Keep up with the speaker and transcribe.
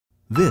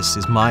This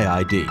is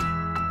MyID.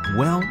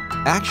 Well,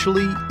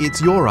 actually, it's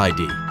your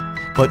ID,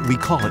 but we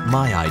call it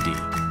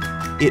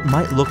MyID. It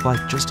might look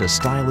like just a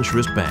stylish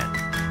wristband,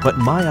 but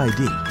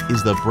MyID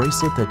is the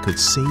bracelet that could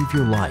save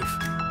your life.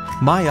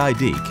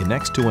 MyID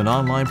connects to an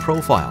online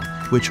profile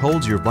which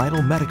holds your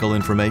vital medical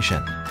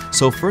information,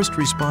 so first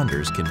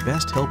responders can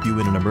best help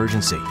you in an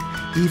emergency,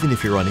 even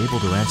if you're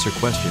unable to answer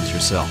questions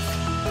yourself.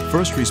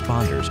 First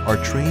responders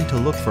are trained to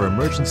look for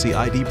emergency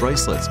ID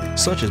bracelets,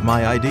 such as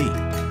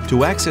MyID.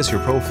 To access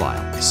your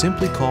profile,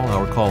 simply call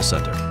our call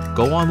center,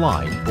 go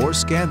online, or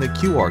scan the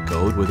QR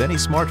code with any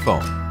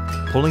smartphone,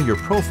 pulling your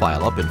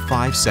profile up in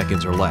 5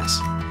 seconds or less.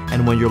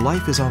 And when your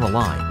life is on the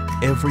line,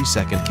 every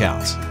second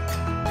counts.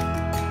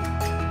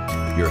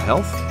 Your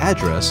health,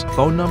 address,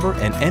 phone number,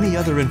 and any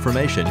other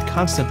information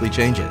constantly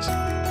changes.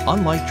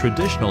 Unlike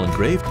traditional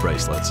engraved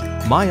bracelets,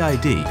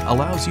 MyID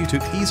allows you to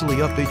easily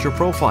update your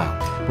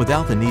profile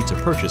without the need to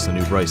purchase a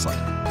new bracelet.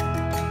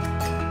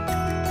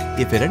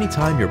 If at any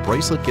time your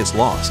bracelet gets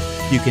lost,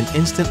 you can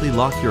instantly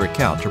lock your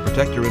account to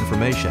protect your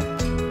information.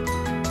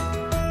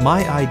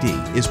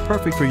 MyID is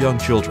perfect for young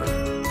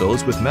children,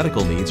 those with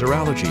medical needs or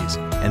allergies,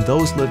 and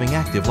those living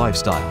active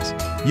lifestyles.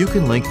 You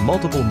can link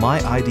multiple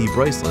MyID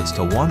bracelets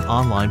to one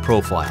online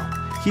profile,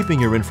 keeping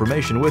your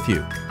information with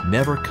you,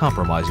 never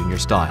compromising your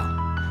style.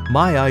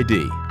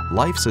 MyID,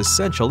 life's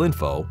essential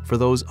info for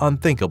those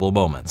unthinkable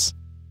moments.